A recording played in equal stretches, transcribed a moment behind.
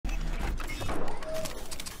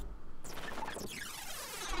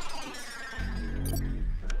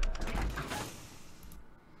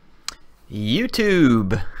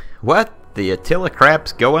YouTube! What the Attila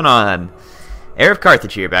crap's going on?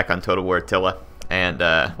 HeirofCarthage here, back on Total War Attila. And,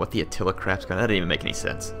 what the Attila crap's going on? That didn't even make any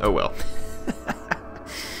sense. Oh well.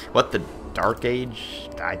 What the Dark Age?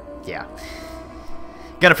 Yeah.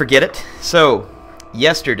 Gonna forget it. So,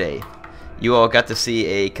 yesterday, you all got to see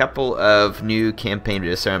a couple of new campaign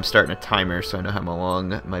videos. Sorry, I'm starting a timer so I know how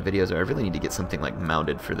long my videos are. I really need to get something like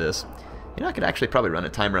mounted for this. You know, I could actually probably run a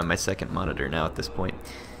timer on my second monitor now at this point.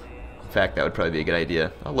 In fact, that would probably be a good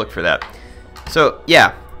idea. I'll look for that. So,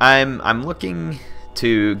 yeah, I'm looking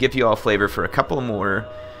to give you all a flavor for a couple more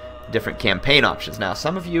different campaign options. Now,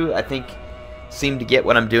 some of you, I think, seem to get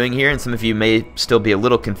what I'm doing here, and some of you may still be a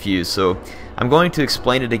little confused. So, I'm going to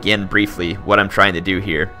explain it again briefly, what I'm trying to do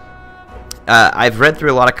here. I've read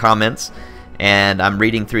through a lot of comments, and I'm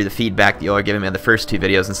reading through the feedback that you all are giving me on the first two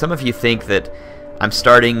videos, and some of you think that I'm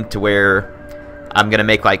starting to where I'm going to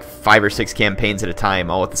make like 5 or 6 campaigns at a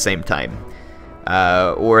time, all at the same time.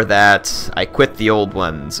 Or that I quit the old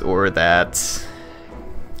ones, or that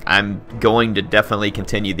I'm going to definitely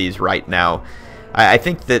continue these right now. I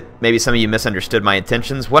think that maybe some of you misunderstood my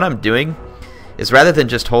intentions. What I'm doing is, rather than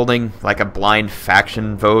just holding like a blind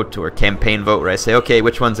faction vote or campaign vote where I say, okay,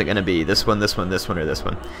 which one's it going to be? This one, this one, this one, or this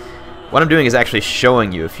one. What I'm doing is actually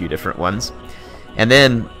showing you a few different ones. And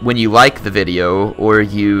then when you like the video, or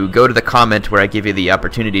you go to the comment where I give you the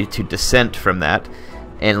opportunity to dissent from that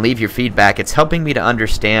and leave your feedback, it's helping me to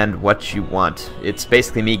understand what you want. It's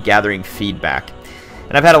basically me gathering feedback.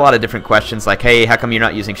 And I've had a lot of different questions like, hey, how come you're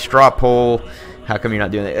not using straw poll? How come you're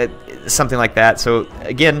not doing it? Something like that. So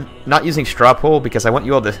again, not using straw poll because I want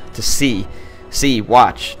you all to see,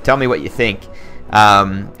 watch, tell me what you think.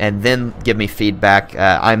 And then give me feedback.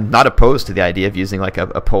 I'm not opposed to the idea of using like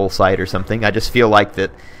a poll site or something. I just feel like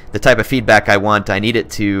that the type of feedback I want, I need it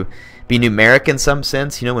to be numeric in some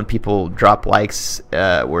sense. You know, when people drop likes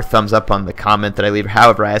or thumbs up on the comment that I leave,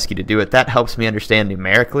 however I ask you to do it, that helps me understand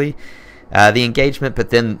numerically the engagement. But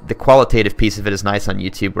then the qualitative piece of it is nice on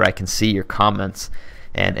YouTube, where I can see your comments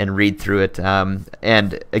and read through it.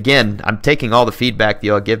 And again, I'm taking all the feedback that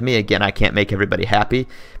y'all give me. Again, I can't make everybody happy,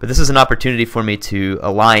 but this is an opportunity for me to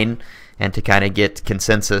align and to kind of get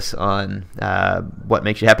consensus on what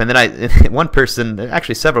makes you happy. And then one person,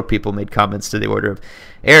 actually several people, made comments to the order of,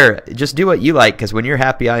 Air, just do what you like, because when you're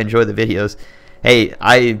happy, I enjoy the videos. Hey,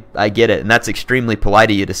 I get it, and that's extremely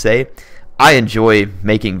polite of you to say. I enjoy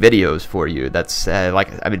making videos for you. That's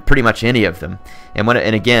pretty much any of them.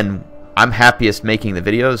 And again, I'm happiest making the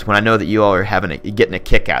videos when I know that you all are getting a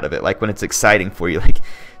kick out of it. Like when it's exciting for you, like,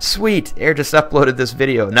 sweet, Air just uploaded this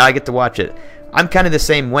video, now I get to watch it. I'm kind of the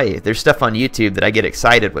same way. There's stuff on YouTube that I get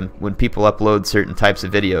excited when people upload certain types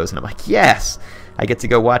of videos, and I'm like, yes, I get to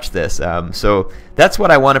go watch this. So that's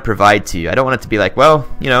what I want to provide to you. I don't want it to be like, well,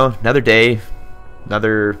 you know, another day,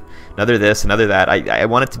 another this, another that. I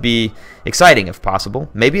want it to be exciting if possible.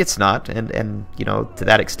 Maybe it's not, and you know, to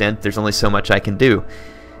that extent, there's only so much I can do.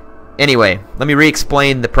 Anyway, let me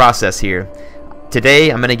re-explain the process here. Today,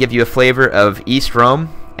 I'm going to give you a flavor of East Rome,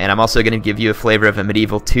 and I'm also going to give you a flavor of a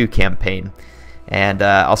Medieval 2 campaign. And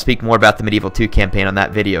I'll speak more about the Medieval 2 campaign on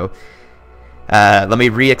that video. Let me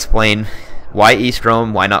re-explain why East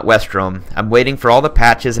Rome, why not West Rome. I'm waiting for all the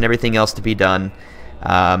patches and everything else to be done.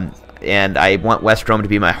 And I want West Rome to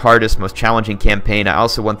be my hardest, most challenging campaign. I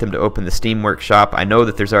also want them to open the Steam Workshop. I know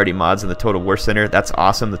that there's already mods in the Total War Center. That's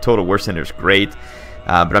awesome. The Total War Center is great.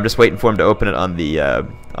 But I'm just waiting for him to open it on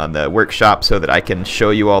the workshop so that I can show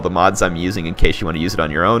you all the mods I'm using in case you want to use it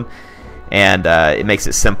on your own. And it makes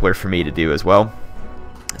it simpler for me to do as well.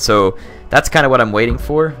 So that's kind of what I'm waiting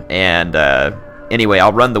for. And anyway,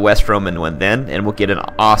 I'll run the West Roman one then, and we'll get an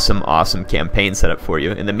awesome, awesome campaign set up for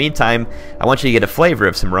you. In the meantime, I want you to get a flavor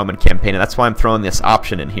of some Roman campaign, and that's why I'm throwing this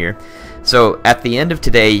option in here. So at the end of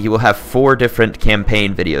today, you will have 4 different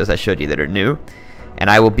campaign videos I showed you that are new. And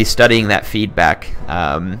I will be studying that feedback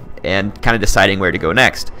and kind of deciding where to go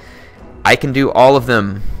next. I can do all of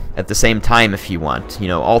them at the same time if you want, you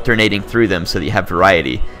know, alternating through them so that you have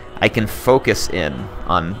variety. I can focus in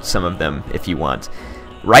on some of them if you want.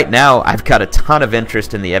 Right now, I've got a ton of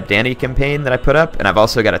interest in the Ebdani campaign that I put up, and I've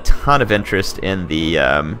also got a ton of interest in the,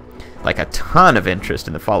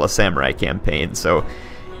 the Fall of Samurai campaign. So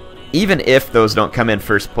even if those don't come in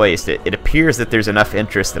first place, it appears that there's enough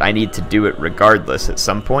interest that I need to do it regardless at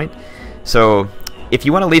some point. So if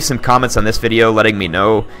you want to leave some comments on this video letting me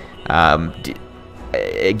know,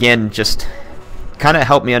 again, just kind of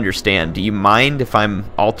help me understand. Do you mind if I'm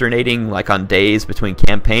alternating like on days between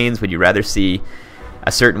campaigns? Would you rather see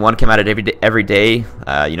a certain one come out every day,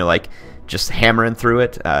 you know, like just hammering through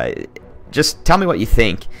it? Just tell me what you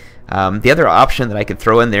think. The other option that I could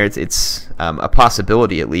throw in there, it's a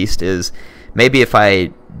possibility at least, is maybe if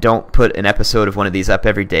I don't put an episode of one of these up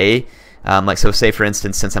every day, like so say for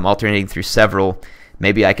instance, since I'm alternating through several,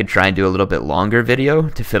 maybe I could try and do a little bit longer video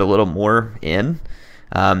to fit a little more in.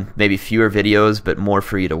 Maybe fewer videos, but more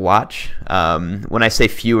for you to watch. When I say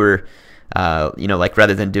fewer, you know, like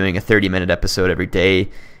rather than doing a 30-minute episode every day,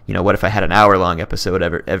 you know, what if I had an hour-long episode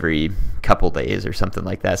every couple days or something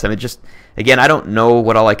like that? So I mean, just, again, I don't know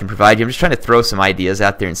what all I can provide you. I'm just trying to throw some ideas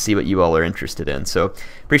out there and see what you all are interested in. So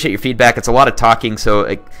appreciate your feedback. It's a lot of talking.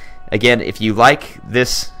 So again, if you like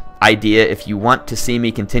this idea, if you want to see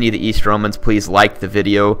me continue the East Romans, please like the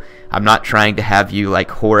video. I'm not trying to have you like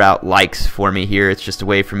whore out likes for me here. It's just a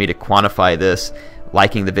way for me to quantify this.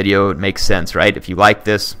 Liking the video makes sense, right? If you like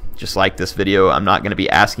this, just like this video. I'm not going to be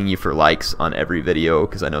asking you for likes on every video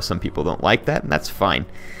because I know some people don't like that, and that's fine.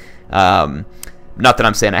 Not that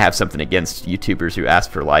I'm saying I have something against YouTubers who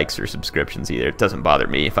ask for likes or subscriptions either. It doesn't bother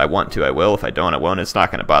me. If I want to, I will. If I don't, I won't. It's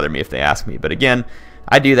not going to bother me if they ask me. But again,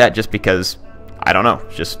 I do that just because, I don't know,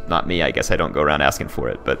 it's just not me. I guess I don't go around asking for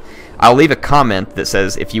it. But I'll leave a comment that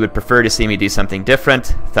says, if you would prefer to see me do something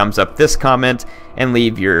different, thumbs up this comment, and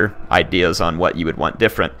leave your ideas on what you would want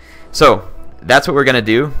different. So that's what we're going to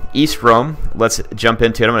do. East Rome, let's jump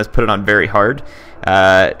into it. I'm going to put it on very hard.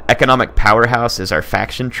 Economic Powerhouse is our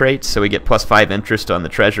faction trait, so we get +5 interest on the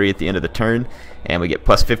treasury at the end of the turn, and we get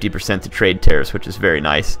 +50% to trade tariffs, which is very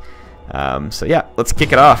nice. So yeah, let's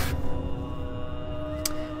kick it off.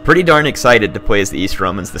 Pretty darn excited to play as the East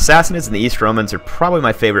Romans. The Sassanids and the East Romans are probably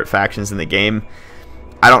my favorite factions in the game.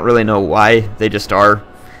 I don't really know why, they just are.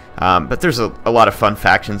 But there's a lot of fun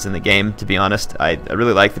factions in the game, to be honest. I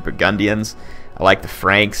really like the Burgundians. I like the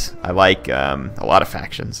Franks. I like a lot of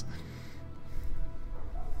factions.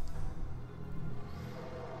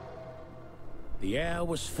 The air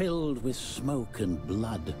was filled with smoke and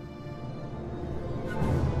blood.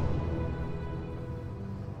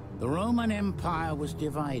 The Roman Empire was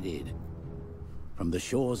divided. From the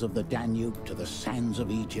shores of the Danube to the sands of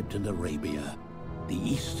Egypt and Arabia, the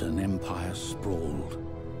Eastern Empire sprawled.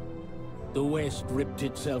 The West ripped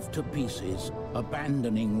itself to pieces,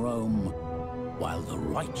 abandoning Rome, while the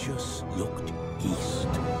righteous looked east.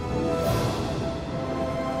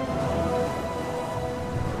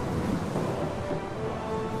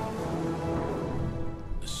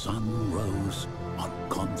 The sun rose on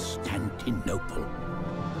Constantinople,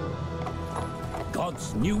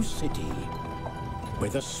 God's new city, where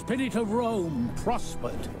the spirit of Rome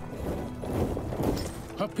prospered.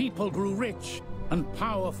 Her people grew rich and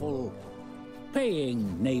powerful,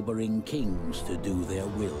 paying neighboring kings to do their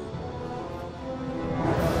will.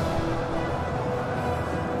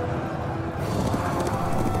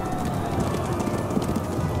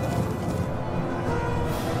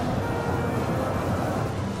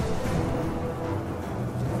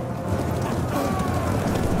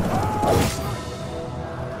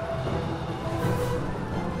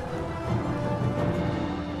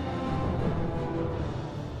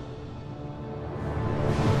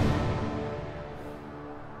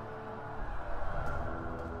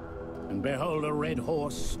 And behold, a red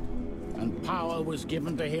horse, and power was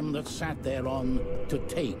given to him that sat thereon to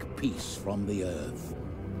take peace from the earth.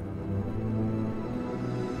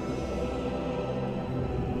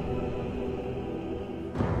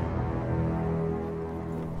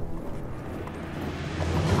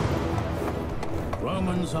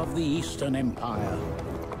 Romans of the Eastern Empire,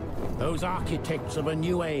 those architects of a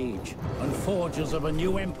new age and forgers of a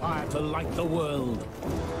new empire to light the world.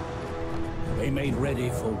 They made ready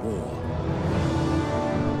for war.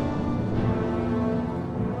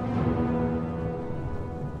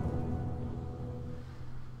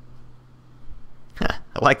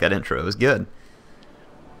 I like that intro. It was good.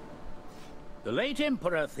 The late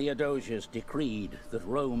Emperor Theodosius decreed that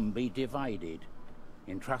Rome be divided,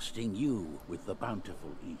 entrusting you with the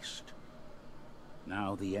bountiful East.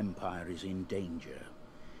 Now the Empire is in danger.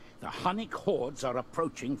 The Hunnic hordes are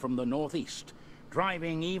approaching from the northeast,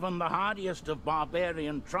 driving even the hardiest of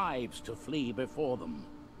barbarian tribes to flee before them.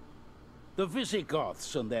 The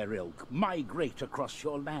Visigoths and their ilk migrate across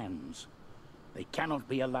your lands. They cannot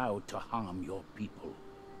be allowed to harm your people.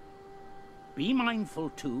 Be mindful,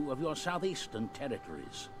 too, of your southeastern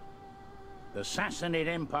territories. The Sassanid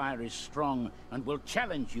Empire is strong and will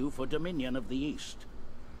challenge you for dominion of the East.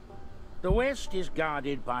 The West is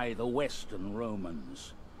guarded by the Western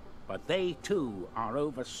Romans, but they, too, are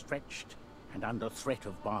overstretched and under threat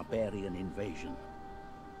of barbarian invasion.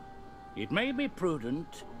 It may be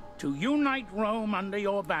prudent to unite Rome under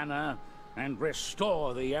your banner and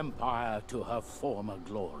restore the Empire to her former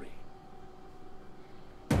glory.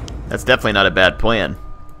 That's definitely not a bad plan.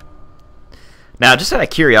 Now, just out of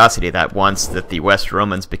curiosity, that once that the West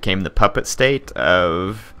Romans became the puppet state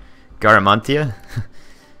of Garamantia,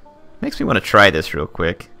 makes me want to try this real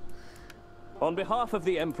quick. On behalf of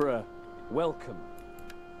the Emperor, welcome.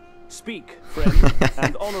 Speak, friend,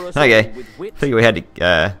 and honor us okay. all with wit. Figure we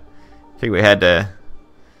had to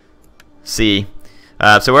see.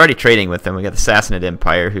 So we're already trading with them. We got the Sassanid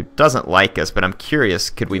Empire, who doesn't like us, but I'm curious,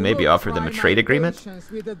 could we maybe offer them a trade agreement?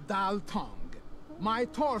 With a dull tongue. My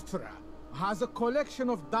torturer has a collection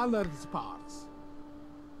of Dullard's parts.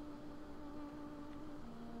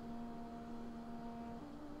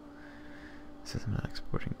 Says I'm not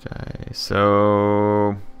exporting dye.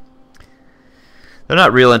 So they're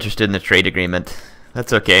not real interested in the trade agreement.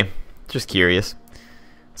 That's okay. Just curious.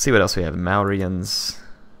 Let's see what else we have. Maurians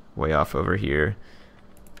way off over here.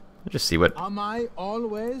 Let's just see what. Am I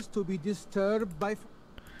always to be disturbed by?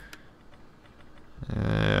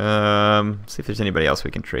 See if there's anybody else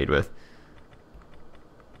we can trade with.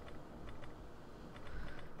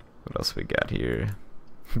 What else we got here?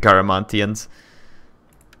 Garamantians.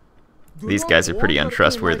 These guys are pretty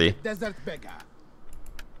untrustworthy.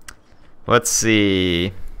 Let's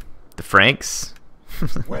see. The Franks?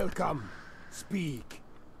 Welcome. Speak.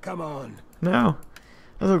 Come on. No.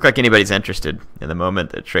 Doesn't look like anybody's interested in the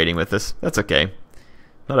moment at trading with us. That's okay.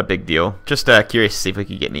 Not a big deal. Just curious to see if we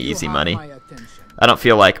could get any easy money. I don't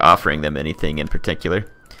feel like offering them anything in particular.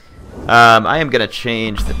 I am going to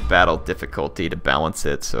change the battle difficulty to balance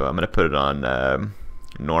it, so I'm going to put it on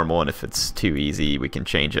normal, and if it's too easy, we can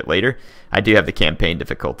change it later. I do have the campaign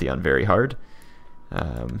difficulty on very hard.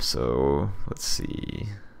 So let's see.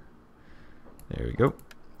 There we go.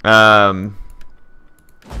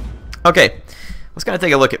 Okay, let's kind of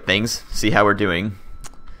take a look at things, see how we're doing.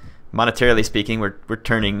 Monetarily speaking, we're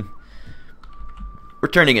turning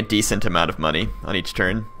a decent amount of money on each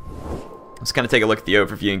turn. Let's kind of take a look at the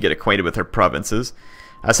overview and get acquainted with our provinces.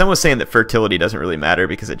 Someone was saying that fertility doesn't really matter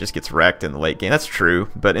because it just gets wrecked in the late game. That's true,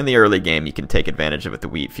 but in the early game you can take advantage of it, the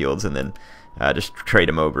wheat fields, and then just trade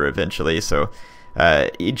them over eventually. So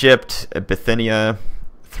Egypt, Bithynia,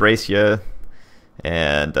 Thracia,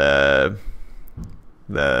 and the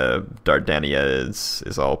Dardania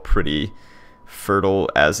is all pretty fertile,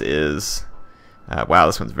 as is. Wow,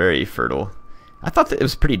 this one's very fertile. I thought that it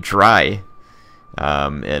was pretty dry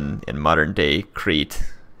in modern day Crete.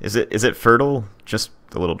 Is it fertile? Just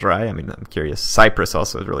a little dry? I mean, I'm curious. Cyprus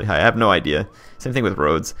also is really high. I have no idea. Same thing with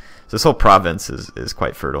Rhodes. So this whole province is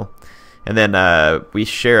quite fertile. And then we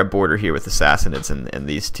share a border here with the Sassanids, and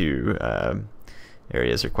these two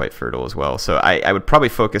areas are quite fertile as well. So I would probably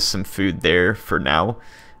focus some food there for now,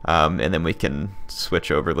 and then we can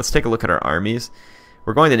switch over. Let's take a look at our armies.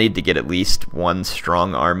 We're going to need to get at least one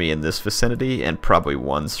strong army in this vicinity, and probably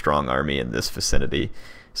one strong army in this vicinity.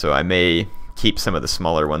 So I may keep some of the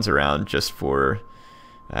smaller ones around just for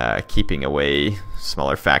keeping away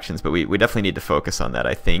smaller factions, but we definitely need to focus on that,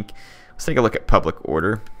 I think. Let's take a look at public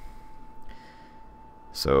order.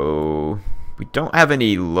 So we don't have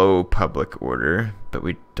any low public order, but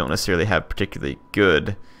we don't necessarily have particularly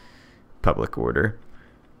good public order.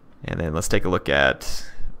 And then let's take a look at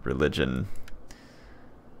religion.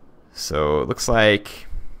 So it looks like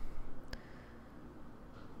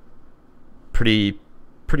pretty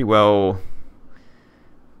well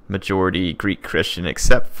majority Greek Christian,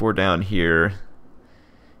 except for down here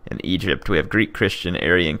in Egypt we have Greek Christian,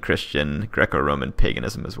 Arian Christian, Greco-Roman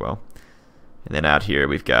paganism as well. And then out here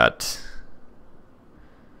we've got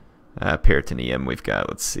Peritoneum, we've got,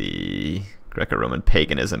 let's see, Greco-Roman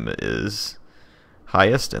paganism is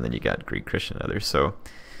highest, and then you got Greek Christian and others. So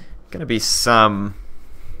gonna be some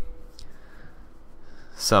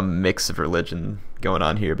mix of religion going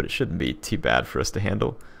on here, but it shouldn't be too bad for us to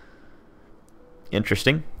handle.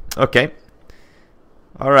 Interesting. Okay.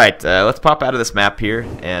 Alright, let's pop out of this map here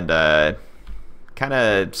and kind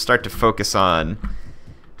of start to focus on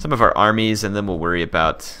some of our armies, and then we'll worry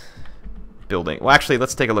about building. Well, actually,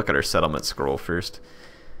 let's take a look at our settlement scroll first.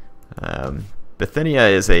 Bithynia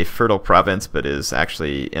is a fertile province, but is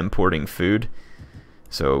actually importing food.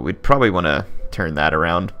 So we'd probably want to turn that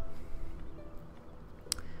around.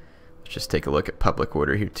 Let's just take a look at public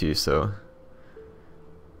order here too. So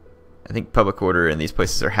I think public order in these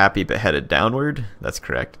places are happy but headed downward. That's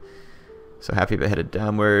correct. So happy but headed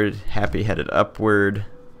downward, happy headed upward.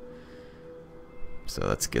 So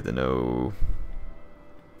that's good to know.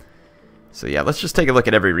 So yeah, let's just take a look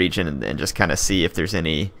at every region and just kind of see if there's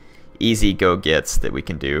any easy go-gets that we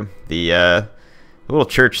can do. The little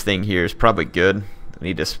church thing here is probably good. We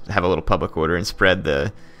need to have a little public order and spread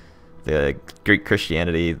the Greek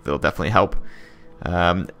Christianity. That'll definitely help.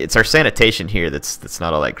 It's our sanitation here that's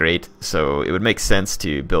not all that great, so it would make sense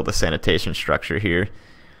to build a sanitation structure here.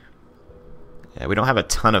 We don't have a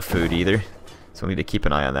ton of food either, so we need to keep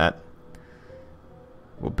an eye on that.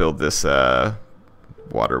 We'll build this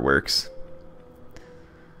waterworks.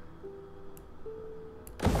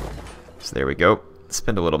 So there we go.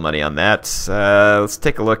 Spend a little money on that. Let's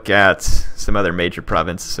take a look at some other major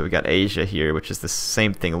provinces. So we got Asia here, which is the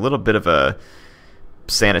same thing. A little bit of a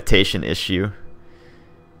sanitation issue.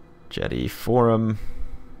 Jetty Forum.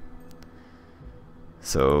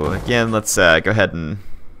 So again, let's go ahead and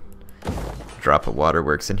drop a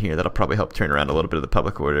waterworks in here. That'll probably help turn around a little bit of the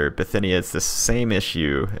public order. Bithynia, it's the same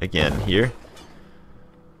issue again here.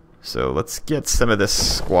 So let's get some of this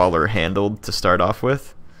squalor handled to start off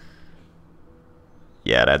with.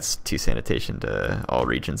 Yeah, it adds 2 sanitation to all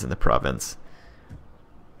regions in the province.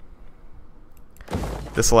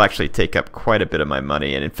 This will actually take up quite a bit of my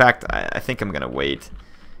money, and in fact, I think I'm going to wait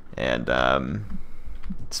and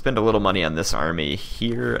spend a little money on this army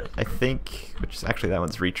here, I think, which is actually, that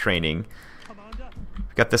one's retraining.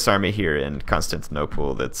 We've got this army here in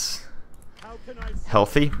Constantinople that's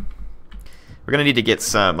healthy. We're going to need to get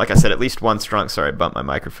some, like I said, at least one strong... Sorry, I bumped my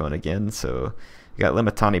microphone again, so... We got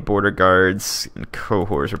Limitani border guards and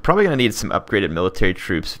cohorts. We're probably going to need some upgraded military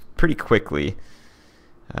troops pretty quickly.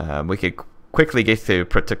 We could quickly get to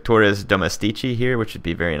Protectores Domestici here, which would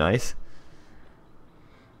be very nice.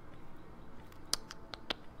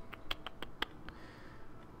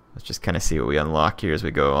 Let's just kind of see what we unlock here as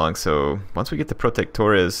we go along. So once we get the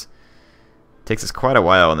Protectores, it takes us quite a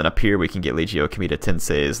while, and then up here we can get Legio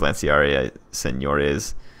Comitatenses, Lanciaria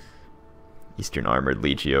Seniores, Eastern Armored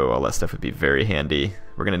Legio. All that stuff would be very handy.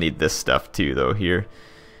 We're going to need this stuff too, though, here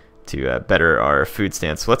to better our food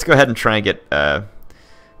stance. So let's go ahead and try and get the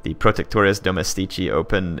Protectores Domestici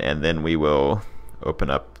open, and then we will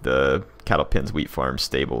open up the cattle pens, wheat farms,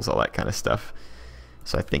 stables, all that kind of stuff.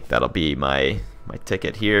 So I think that'll be my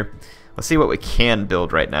ticket here. Let's see what we can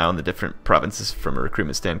build right now in the different provinces from a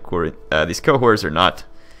recruitment standpoint. These cohorts are not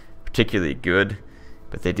particularly good,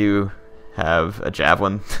 but they do have a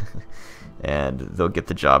javelin. And they'll get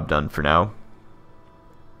the job done for now.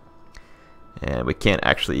 And we can't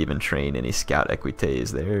actually even train any scout equites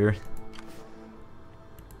there.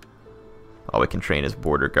 All we can train is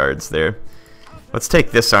border guards there. Let's take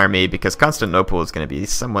this army because Constantinople is going to be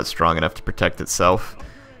somewhat strong enough to protect itself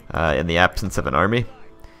in the absence of an army.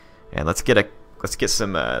 And let's get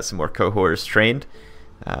some more cohorts trained,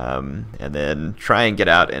 and then try and get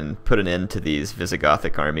out and put an end to these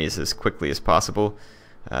Visigothic armies as quickly as possible.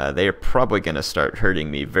 They are probably going to start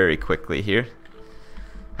hurting me very quickly here.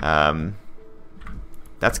 That's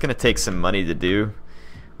going to take some money to do.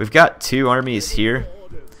 We've got 2 armies here,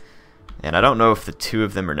 and I don't know if the 2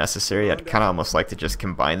 of them are necessary. I'd kind of almost like to just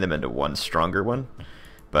combine them into one stronger one,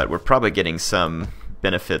 but we're probably getting some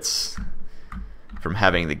benefits from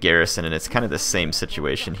having the garrison, and it's kind of the same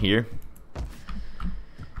situation here.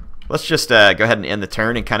 Let's just go ahead and end the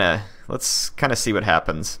turn and let's kind of see what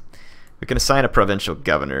happens. We can assign a provincial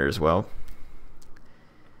governor as well.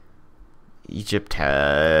 Egypt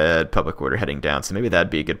had public order heading down, so maybe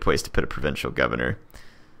that'd be a good place to put a provincial governor.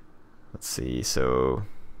 Let's see, so...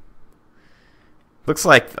 Looks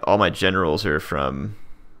like all my generals are from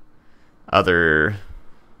other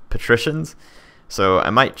patricians, so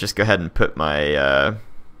I might just go ahead and put my... I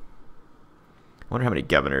wonder how many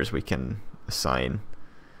governors we can assign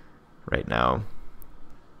right now.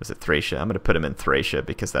 Was it Thracia? I'm going to put him in Thracia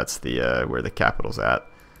because that's the where the capital's at.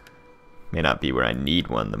 May not be where I need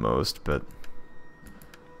one the most, but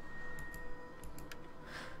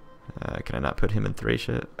can I not put him in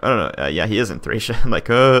Thracia? I don't know. Yeah, he is in Thracia. I'm like,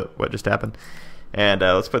 what just happened? And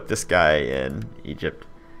let's put this guy in Egypt.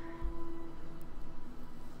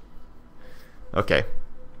 Okay.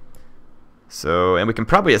 So, and we can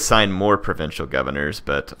probably assign more provincial governors,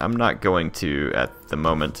 but I'm not going to at the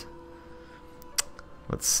moment.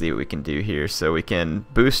 Let's see what we can do here. So we can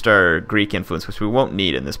boost our Greek influence, which we won't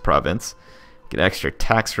need in this province. Get extra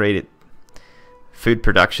tax rate, food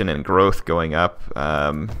production and growth going up.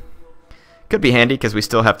 Could be handy because we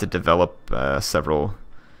still have to develop several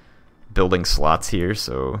building slots here,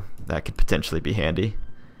 so that could potentially be handy.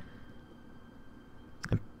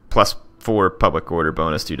 And plus 4 public order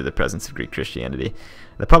bonus due to the presence of Greek Christianity.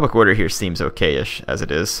 The public order here seems okay-ish as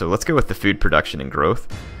it is, so let's go with the food production and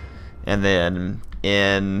growth. And then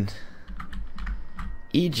in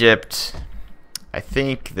Egypt, I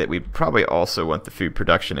think that we probably also want the food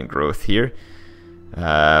production and growth here.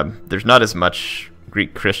 There's not as much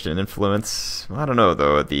Greek Christian influence. Well, I don't know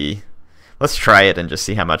though. Let's try it and just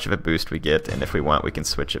see how much of a boost we get, and if we want, we can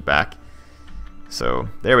switch it back. So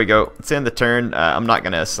there we go. Let's end the turn. I'm not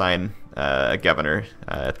going to assign a governor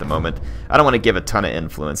at the moment. I don't want to give a ton of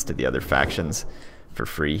influence to the other factions for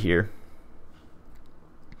free here.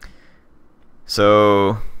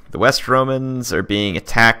 So the West Romans are being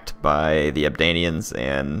attacked by the Abdanians,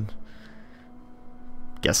 and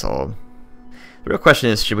the real question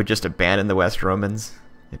is, should we just abandon the West Romans?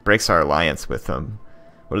 It breaks our alliance with them.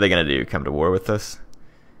 What are they going to do? Come to war with us?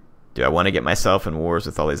 Do I want to get myself in wars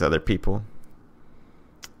with all these other people?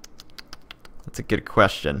 That's a good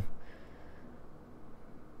question.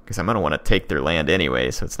 Because I'm going to want to take their land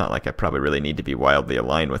anyway, so it's not like I probably really need to be wildly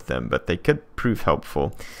aligned with them, but they could prove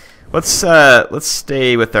helpful. Let's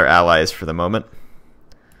stay with our allies for the moment.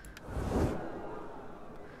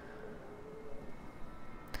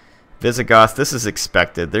 Visigoths, this is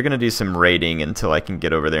expected. They're going to do some raiding until I can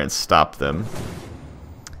get over there and stop them.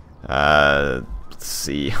 Let's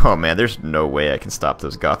see. Oh man, there's no way I can stop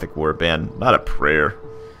those Gothic warband. Not a prayer.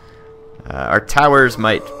 Our towers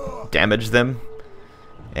might damage them,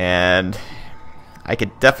 and I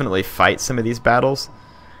could definitely fight some of these battles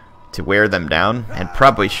to wear them down, and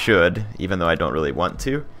probably should, even though I don't really want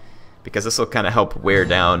to, because this will kind of help wear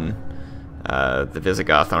down the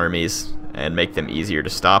Visigoth armies and make them easier to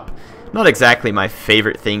stop. Not exactly my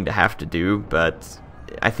favorite thing to have to do, but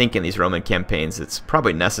I think in these Roman campaigns it's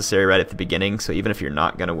probably necessary right at the beginning, so even if you're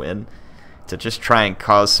not going to win, to just try and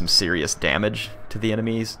cause some serious damage to the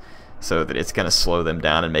enemies, so that it's going to slow them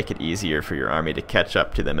down and make it easier for your army to catch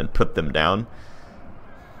up to them and put them down.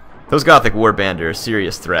 Those Gothic warband are a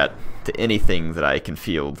serious threat to anything that I can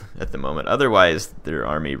field at the moment. Otherwise, their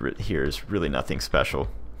army here is really nothing special.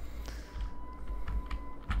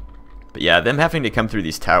 But yeah, them having to come through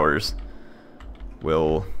these towers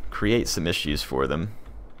will create some issues for them.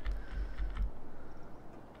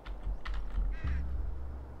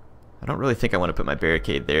 I don't really think I want to put my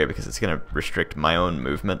barricade there because it's going to restrict my own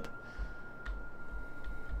movement.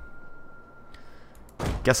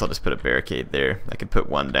 Guess I'll just put a barricade there. I could put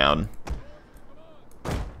one down.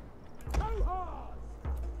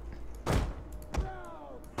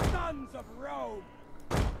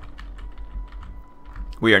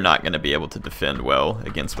 We are not going to be able to defend well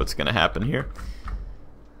against what's going to happen here.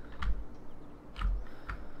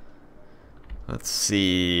 Let's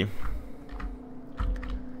see.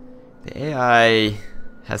 The AI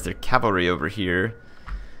has their cavalry over here.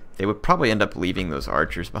 They would probably end up leaving those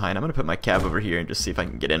archers behind. I'm going to put my cav over here and just see if I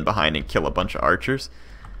can get in behind and kill a bunch of archers.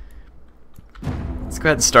 Let's go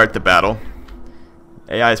ahead and start the battle.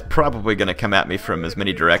 AI is probably going to come at me from as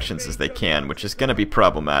many directions as they can, which is going to be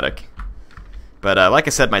problematic. But like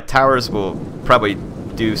I said, my towers will probably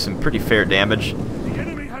do some pretty fair damage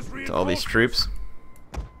to all these troops.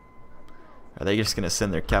 Are they just going to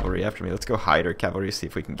send their cavalry after me? Let's go hide our cavalry, see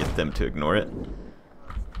if we can get them to ignore it.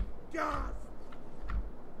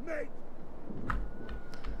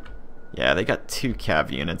 Yeah, they got 2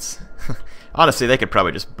 cav units. Honestly, they could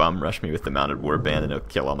probably just bum rush me with the mounted warband and it'll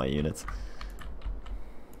kill all my units.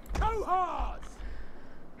 I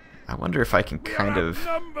wonder if I can kind of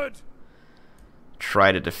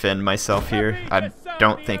try to defend myself here. I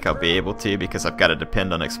don't think I'll be able to because I've got to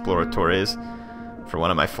depend on exploratores for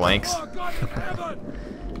one of my flanks.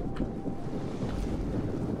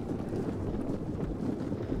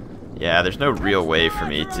 Yeah, there's no real way for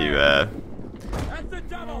me to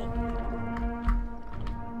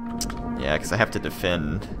yeah, because I have to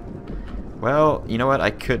defend. Well, you know what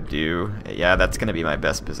I could do? Yeah, that's going to be my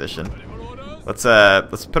best position. Let's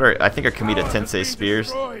put our, I think our Comita Tensei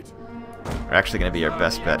spears are actually going to be our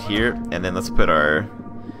best bet here, and then let's put our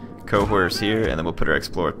cohorts here, and then we'll put our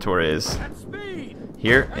exploratores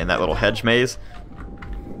here in that little hedge maze.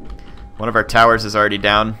 One of our towers is already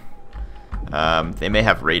down. They may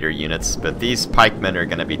have raider units, but these pikemen are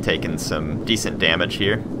going to be taking some decent damage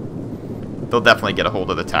here. They'll definitely get a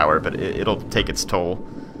hold of the tower, but it'll take its toll.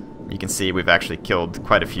 You can see we've actually killed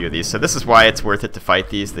quite a few of these, so this is why it's worth it to fight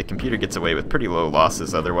these. The computer gets away with pretty low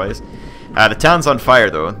losses otherwise. The town's on fire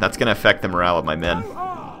though. That's going to affect the morale of my men,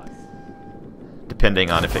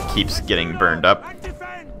 depending on if it keeps getting burned up. I'm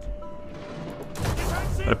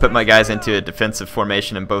going to put my guys into a defensive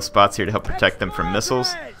formation in both spots here to help protect them from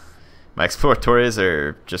missiles. My exploratores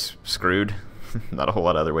are just screwed. Not a whole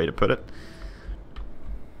lot of other way to put it.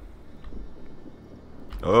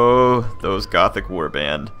 Oh, those Gothic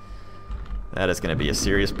warband. That is going to be a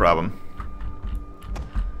serious problem.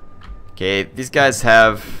 Okay, these guys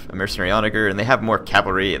have a mercenary onager, and they have more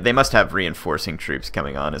cavalry. They must have reinforcing troops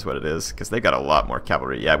coming on, is what it is, because they've got a lot more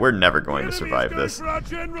cavalry. Yeah, we're never going to survive this.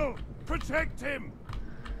 Protect him.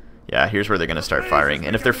 Yeah, here's where they're going to start firing.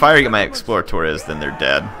 And if they're firing at my exploratores, then they're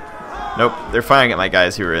dead. Nope, they're firing at my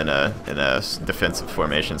guys who are in a defensive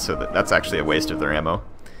formation, so that's actually a waste of their ammo.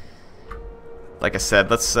 Like I said,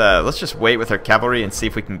 let's just wait with our cavalry and see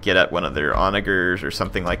if we can get at one of their onagers or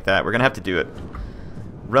something like that. We're gonna have to do it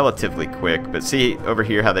relatively quick, but see over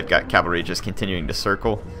here how they've got cavalry just continuing to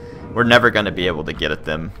circle. We're never gonna be able to get at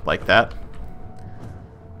them like that.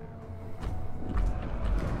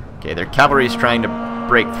 Okay, their cavalry's trying to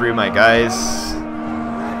break through my guys.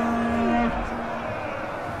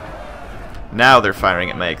 Now they're firing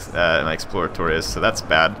at my exploratories, so that's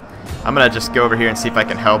bad. I'm gonna just go over here and see if I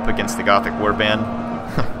can help against the Gothic warband.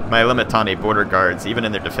 My Limitani border guards, even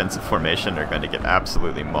in their defensive formation, are going to get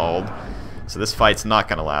absolutely mauled. So this fight's not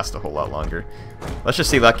going to last a whole lot longer. Let's just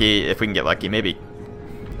see lucky if we can get lucky. Maybe...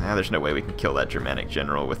 there's no way we can kill that Germanic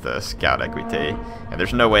general with a scout equité. And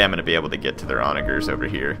there's no way I'm going to be able to get to their onagers over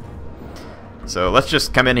here. So let's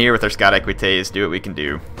just come in here with our scout equités, do what we can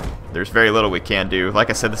do. There's very little we can do. Like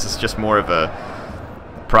I said, this is just more of a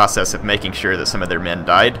process of making sure that some of their men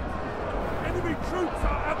died. Enemy troops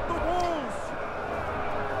are at the walls.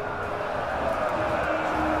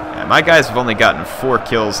 Yeah, my guys have only gotten 4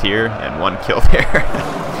 kills here and 1 kill there.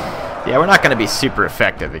 Yeah, we're not going to be super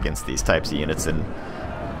effective against these types of units, and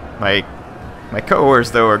my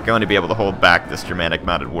cohorts, though, are going to be able to hold back this Germanic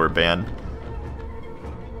mounted warband.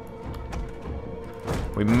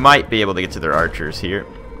 We might be able to get to their archers here.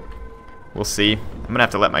 We'll see. I'm going to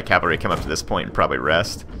have to let my cavalry come up to this point and probably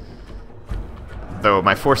rest. Though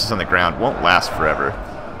my forces on the ground won't last forever.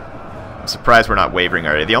 I'm surprised we're not wavering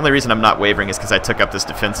already. The only reason I'm not wavering is because I took up this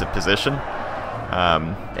defensive position.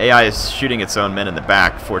 AI is shooting its own men in the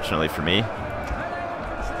back, fortunately for me.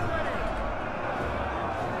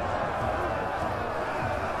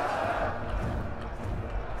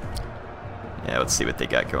 Yeah, let's see what they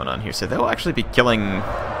got going on here. So they'll actually be killing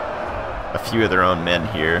a few of their own men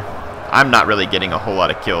here. I'm not really getting a whole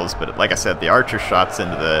lot of kills, but like I said, the archer shots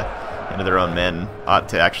into their own men ought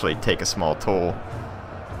to actually take a small toll.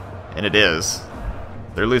 And it is.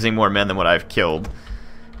 They're losing more men than what I've killed.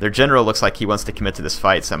 Their general looks like he wants to commit to this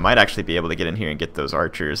fight, so I might actually be able to get in here and get those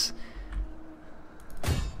archers.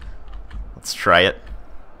 Let's try it.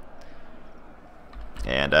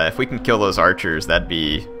 And if we can kill those archers, that'd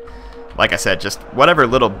be, like I said, just whatever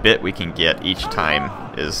little bit we can get each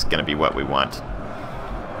time is going to be what we want.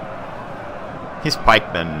 These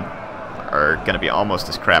pikemen are going to be almost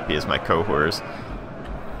as crappy as my cohorts.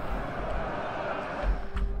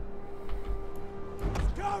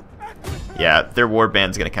 Yeah, their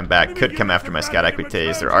warband's going to come back. Could come after my scout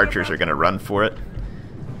equités. Their archers are going to run for it.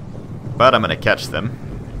 But I'm going to catch them.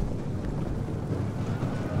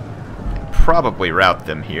 Probably rout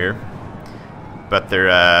them here. But their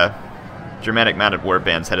Germanic mounted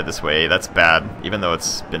warband's headed this way. That's bad, even though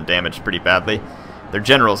it's been damaged pretty badly. Their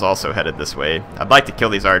general's also headed this way. I'd like to kill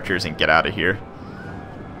these archers and get out of here.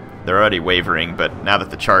 They're already wavering, but now that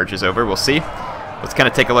the charge is over, we'll see. Let's kind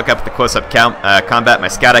of take a look up at the close-up combat. My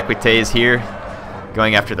scout equités here,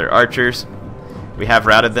 going after their archers. We have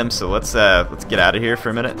routed them, so let's get out of here for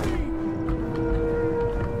a minute.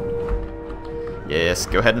 Yes,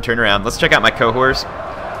 go ahead and turn around. Let's check out my cohorts.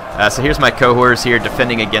 So here's my cohorts here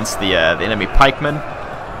defending against the enemy pikemen,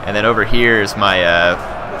 and then over here is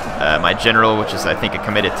my general, which is I think a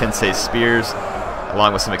committed Tensei's spears,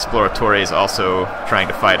 along with some exploratores also trying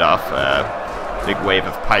to fight off a big wave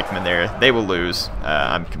of pikemen there. They will lose.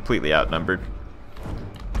 I'm completely outnumbered.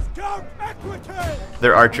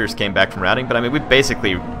 Their archers came back from routing, but I mean we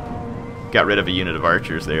basically got rid of a unit of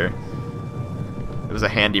archers there. It was a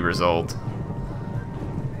handy result.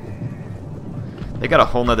 They got a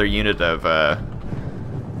whole nother unit of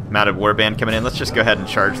mounted warband coming in. Let's just go ahead and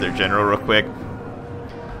charge their general real quick.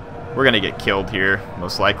 We're going to get killed here,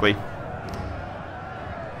 most likely.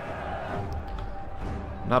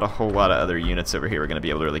 Not a whole lot of other units over here we're going to be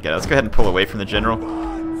able to really get. Let's go ahead and pull away from the general.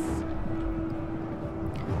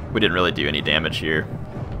 We didn't really do any damage here.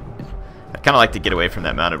 I'd kind of like to get away from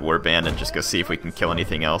that mounted warband and just go see if we can kill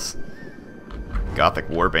anything else. Gothic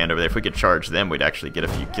warband over there. If we could charge them, we'd actually get a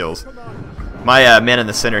few kills. My men in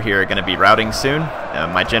the center here are going to be routing soon,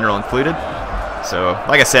 my general included. So,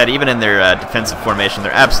 like I said, even in their defensive formation,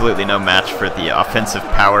 they're absolutely no match for the offensive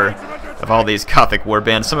power of all these Gothic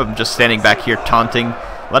warbands. Some of them just standing back here taunting,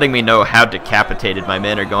 letting me know how decapitated my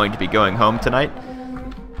men are going to be going home tonight.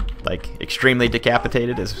 Like, extremely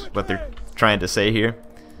decapitated is what they're trying to say here.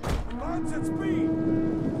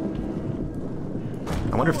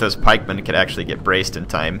 I wonder if those pikemen could actually get braced in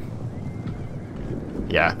time.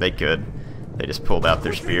 Yeah, they could. They just pulled out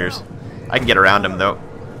their spears. I can get around them, though.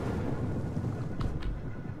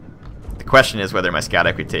 The question is whether my scout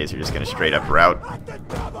equités are just going to straight up rout.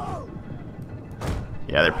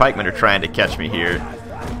 Yeah, their pikemen are trying to catch me here.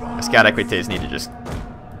 My scout equites need to just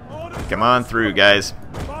come on through, guys.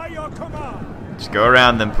 By your command. Just go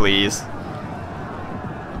around them, please.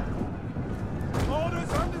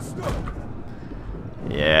 Orders understood.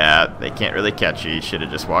 Yeah, they can't really catch you. You should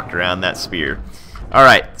have just walked around that spear.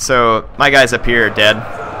 Alright, so my guys up here are dead.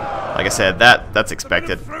 Like I said, that's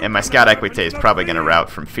expected. And my scout equite is probably going to rout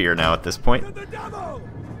from fear now at this point.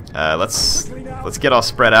 Let's get all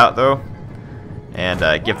spread out, though.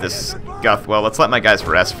 And give this Goth... Well, let's let my guys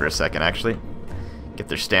rest for a second, actually. Get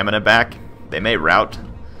their stamina back. They may rout.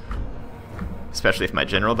 Especially if my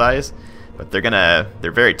general dies. But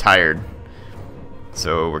they're very tired.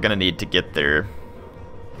 So we're going to need to get their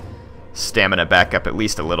stamina back up at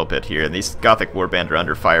least a little bit here. And these Gothic Warband are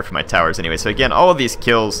under fire from my towers anyway. So again, all of these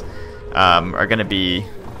kills are going to be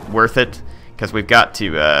worth it. Because we've got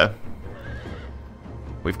to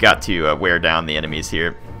wear down the enemies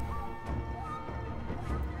here.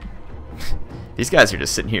 These guys are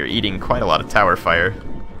just sitting here eating quite a lot of tower fire.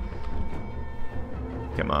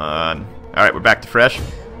 Come on. Alright, we're back to fresh.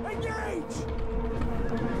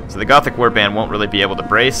 So the Gothic Warband won't really be able to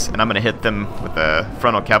brace, and I'm going to hit them with a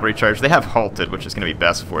frontal cavalry charge. They have halted, which is going to be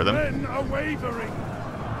best for them. Men are wavering.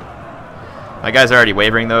 My guys are already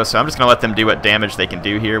wavering, though, so I'm just going to let them do what damage they can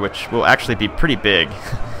do here, which will actually be pretty big.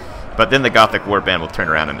 But then the Gothic Warband will turn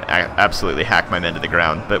around and absolutely hack my men to the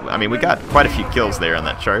ground. But, I mean, we got quite a few kills there on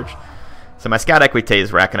that charge. So my Scout Equite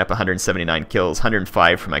is racking up 179 kills,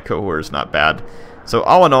 105 for my cohorts, not bad. So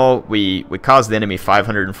all in all, we caused the enemy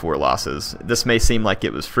 504 losses. This may seem like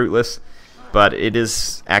it was fruitless, but it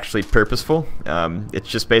is actually purposeful. It's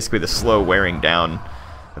just basically the slow wearing down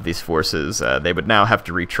of these forces. They would now have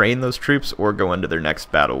to retrain those troops or go into their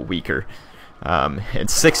next battle weaker. And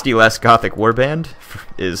 60 less Gothic Warband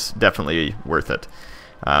is definitely worth it.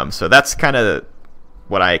 So that's kind of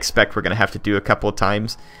what I expect we're going to have to do a couple of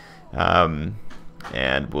times. And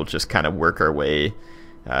we'll just kind of work our way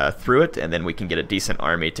through it, and then we can get a decent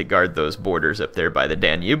army to guard those borders up there by the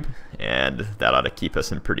Danube, and that ought to keep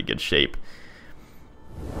us in pretty good shape.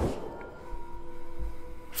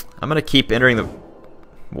 I'm going to keep entering the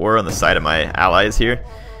war on the side of my allies here,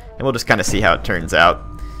 and we'll just kind of see how it turns out.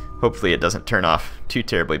 Hopefully it doesn't turn off too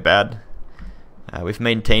terribly bad. We've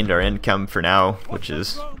maintained our income for now, which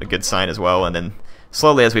is a good sign as well, and then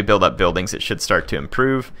slowly as we build up buildings it should start to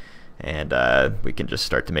improve, and we can just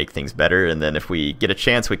start to make things better. And then if we get a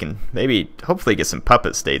chance, we can maybe hopefully get some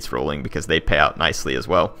puppet states rolling, because they pay out nicely as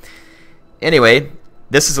well. Anyway,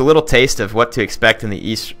 this is a little taste of what to expect in the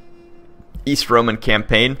East Roman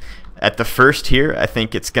campaign. At the first here, I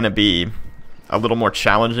think it's going to be a little more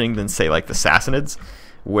challenging than, say, like the Sassanids,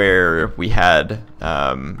 where we had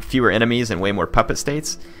fewer enemies and way more puppet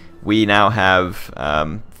states. We now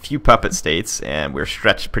have few puppet states, and we're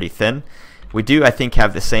stretched pretty thin. We do, I think,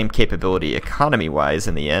 have the same capability economy-wise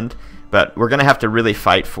in the end, but we're going to have to really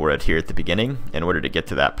fight for it here at the beginning in order to get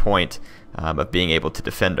to that point of being able to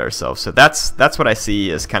defend ourselves. So that's what I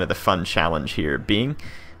see as kind of the fun challenge here being,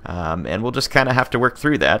 and we'll just kind of have to work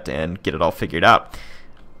through that and get it all figured out.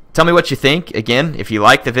 Tell me what you think. Again, if you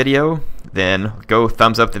like the video, then go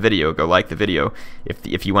thumbs up the video, go like the video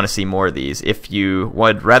if you want to see more of these. If you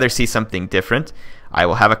would rather see something different, I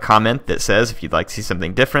will have a comment that says, if you'd like to see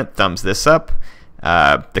something different, thumbs this up.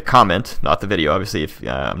 The comment, not the video, obviously, if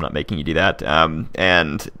I'm not making you do that.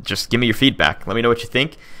 And just give me your feedback. Let me know what you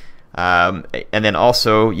think. And then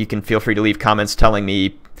also, you can feel free to leave comments telling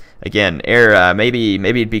me, again, maybe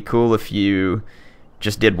it'd be cool if you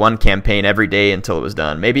just did one campaign every day until it was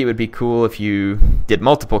done. Maybe it would be cool if you did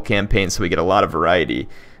multiple campaigns so we get a lot of variety.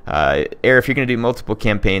 If you're going to do multiple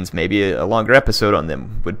campaigns, maybe a longer episode on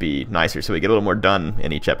them would be nicer, so we get a little more done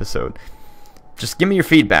in each episode. Just give me your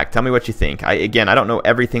feedback. Tell me what you think. Again, I don't know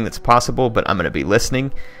everything that's possible, but I'm going to be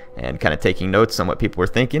listening and kind of taking notes on what people are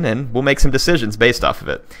thinking, and we'll make some decisions based off of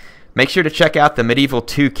it. Make sure to check out the Medieval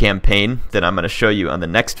 2 campaign that I'm going to show you on the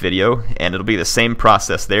next video, and it'll be the same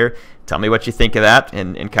process there. Tell me what you think of that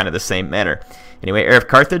in kind of the same manner. Anyway,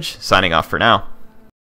 HeirofCarthage, signing off for now.